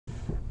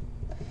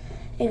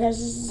Hey guys,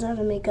 this is how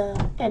to make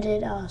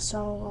edit a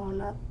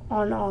song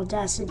on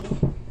Audacity.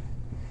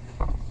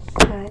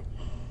 Alright.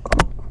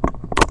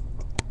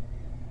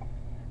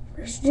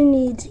 First you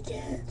need to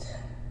get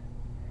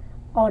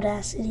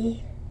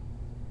Audacity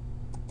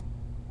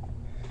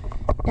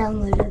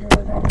downloaded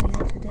or whatever you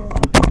have to do.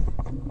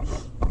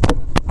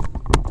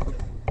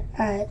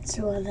 Alright,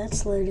 so while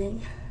that's loading,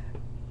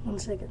 1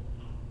 second.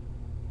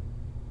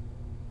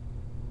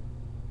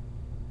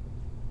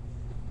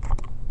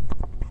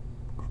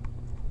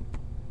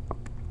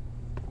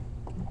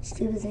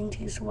 Stupid thing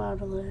takes a while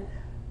to load.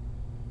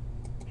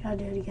 Gotta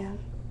do it again.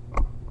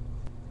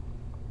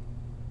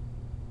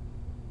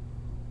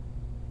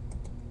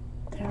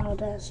 There,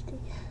 Audacity.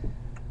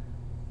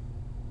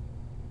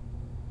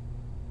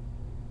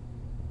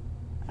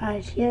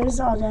 Alright, here's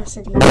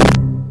Audacity.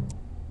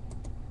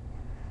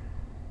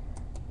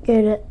 Go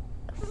to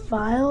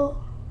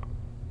File,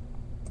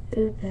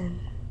 Open.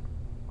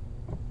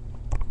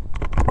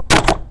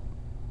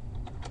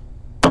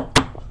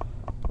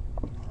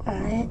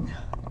 Alright.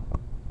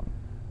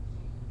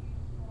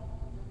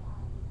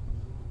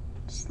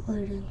 It's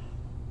loading.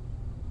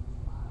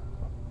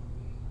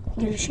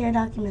 Go to Share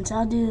Documents.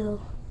 I'll do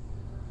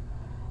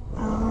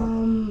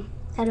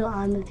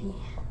iMovie.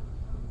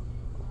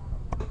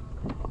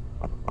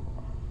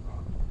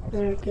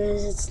 There it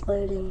goes, it's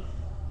loading.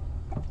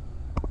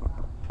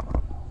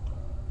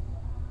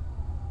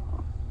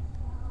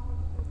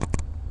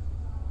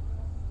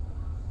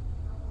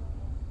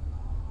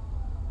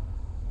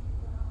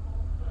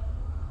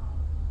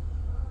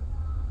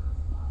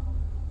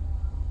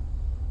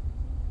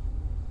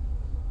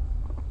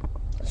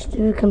 Let's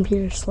do a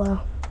computer slow.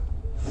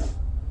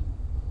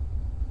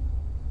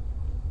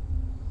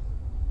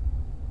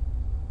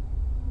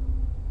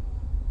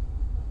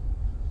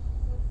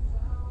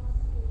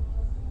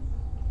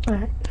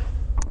 Alright.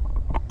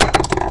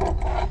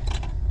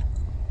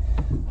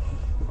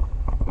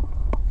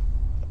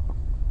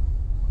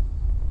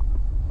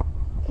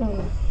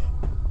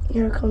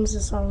 Here comes the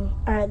song.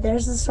 Alright,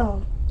 there's the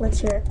song. Let's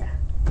hear it.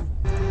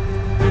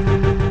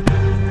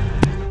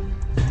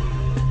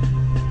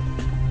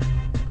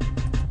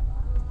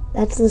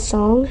 That's the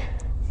song.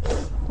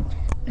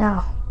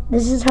 Now,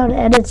 this is how to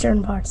edit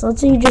certain parts. Let's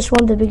say you just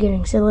want the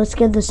beginning. So let's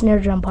get the snare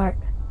drum part.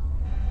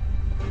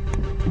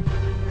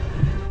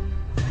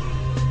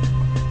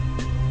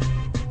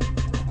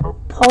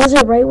 Pause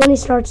it right when he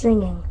starts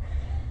singing.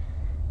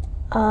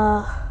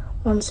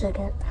 1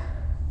 second.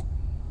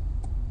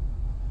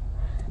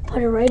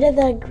 Put it right at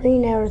that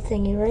green arrow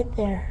thingy right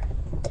there.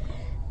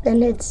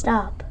 Then hit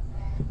stop.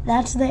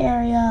 That's the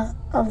area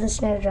of the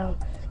snare drum.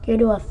 Go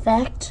to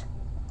Effect.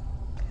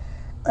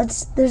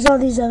 There's all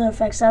these other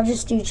effects. I'll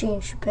just do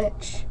change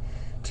pitch.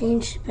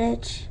 Change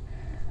pitch.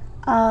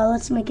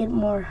 Let's make it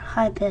more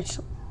high pitch.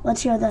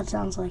 Let's hear what that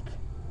sounds like.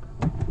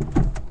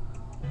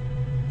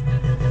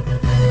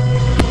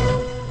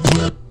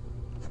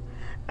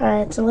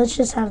 Alright, so let's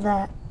just have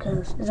that,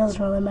 because it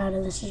doesn't really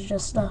matter. This is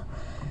just a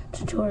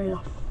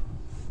tutorial.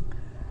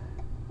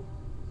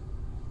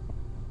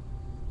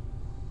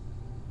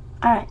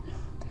 Alright,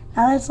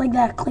 now that's like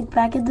that, click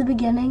back at the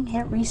beginning,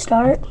 hit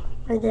restart,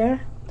 right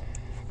there.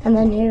 And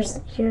then here's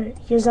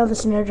how the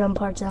snare drum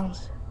part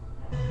sounds.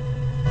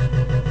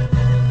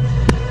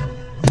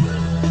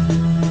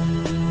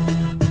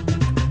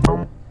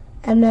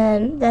 And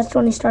then that's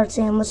when he starts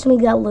saying, let's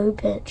make that low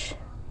pitch.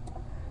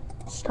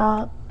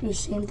 Stop, do the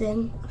same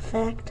thing,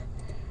 effect,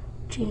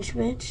 change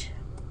pitch.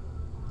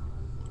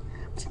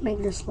 Let's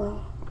make this low.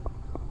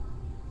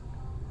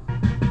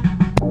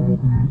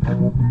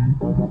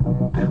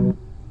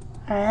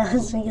 Alright,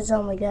 let's make it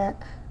sound like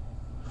that.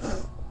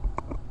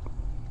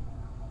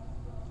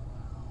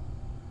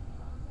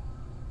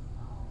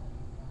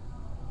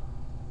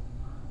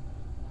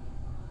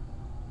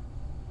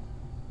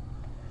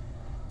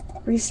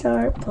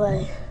 Restart,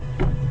 play.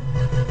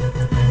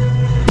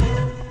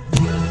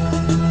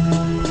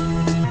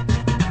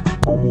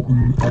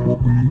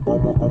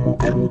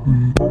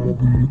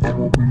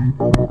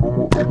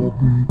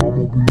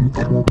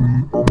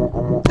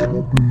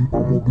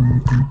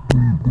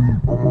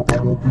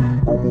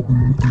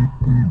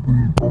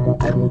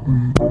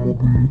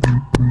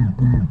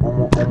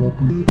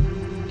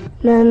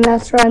 And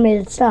that's where I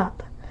made it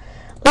stop.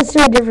 Let's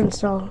do a different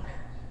song.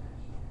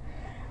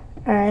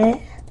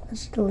 Alright,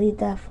 let's delete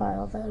that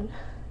file then.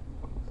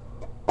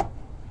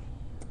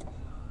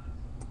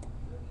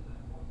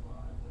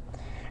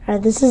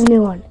 Alright, this is a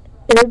new one.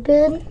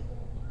 Open.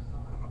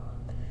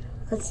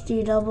 Let's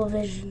do double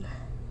vision.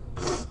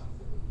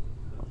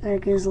 There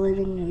it goes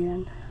loading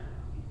again.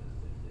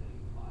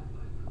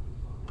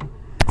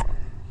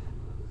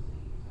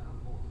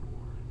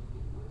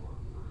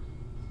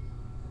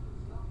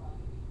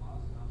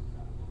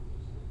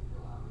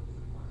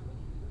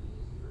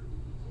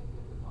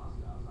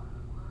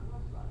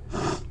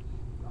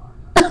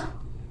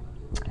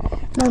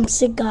 I'm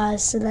sick,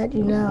 guys, so that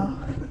you know.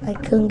 I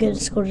couldn't get to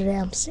school today,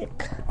 I'm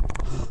sick.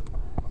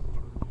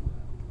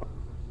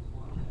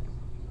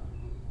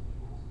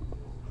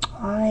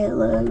 Alright,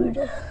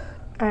 load.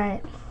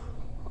 Alright.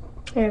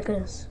 Here it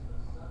goes.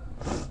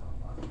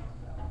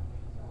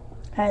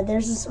 Alright,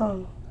 there's the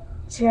song.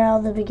 Let's hear how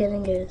the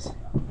beginning goes.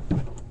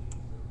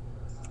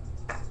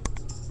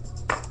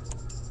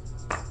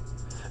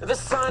 The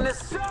sun is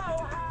so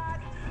hot,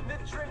 the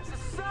drinks are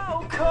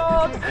so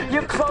cold,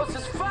 your clothes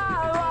just fall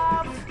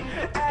off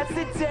as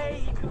the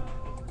day goes.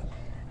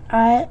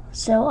 Alright,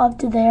 so up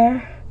to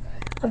there,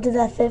 up to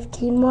that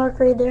 15 mark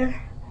right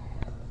there,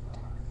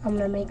 I'm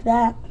gonna make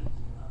that.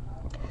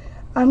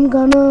 I'm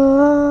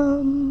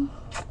gonna,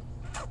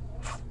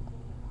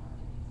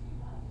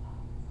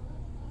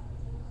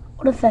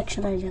 what effect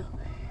should I do?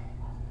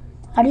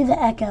 I'll do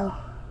the echo.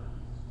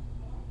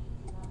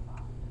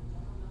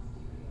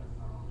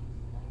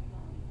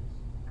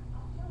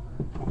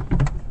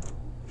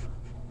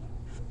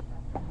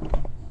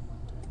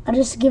 I'll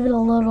just give it a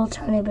little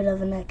tiny bit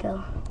of an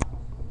echo,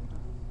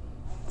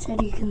 so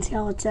you can see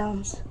how it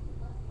sounds.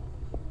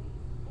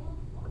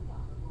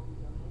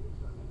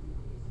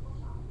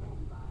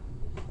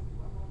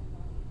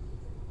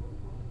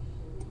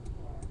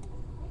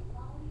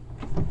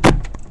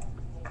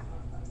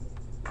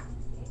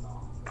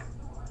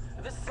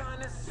 The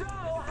sun is so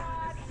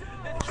hot,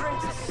 the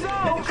drinks are so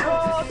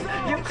cold,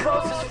 your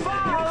clothes just fall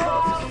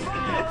off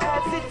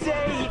as the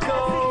day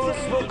goes.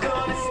 We're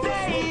gonna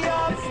stay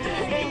up,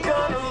 ain't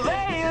gonna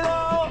lay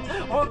low.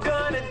 We're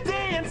gonna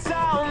dance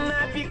all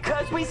night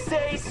because we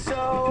say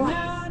so.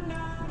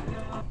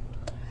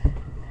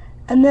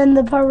 And then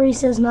the part where he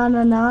says na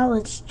na na,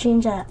 let's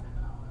change that.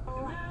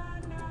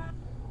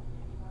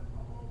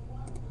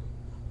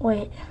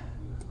 Wait.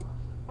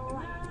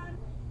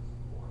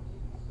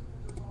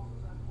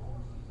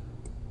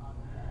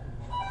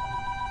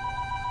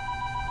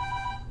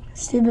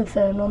 Stupid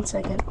phone, 1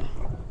 second.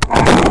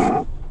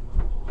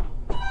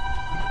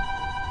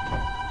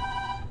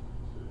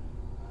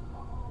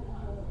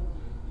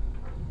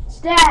 It's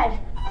Dad.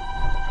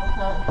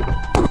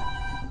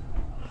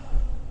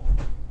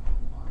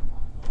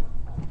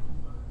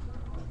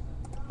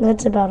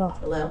 That's about all.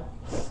 Hello?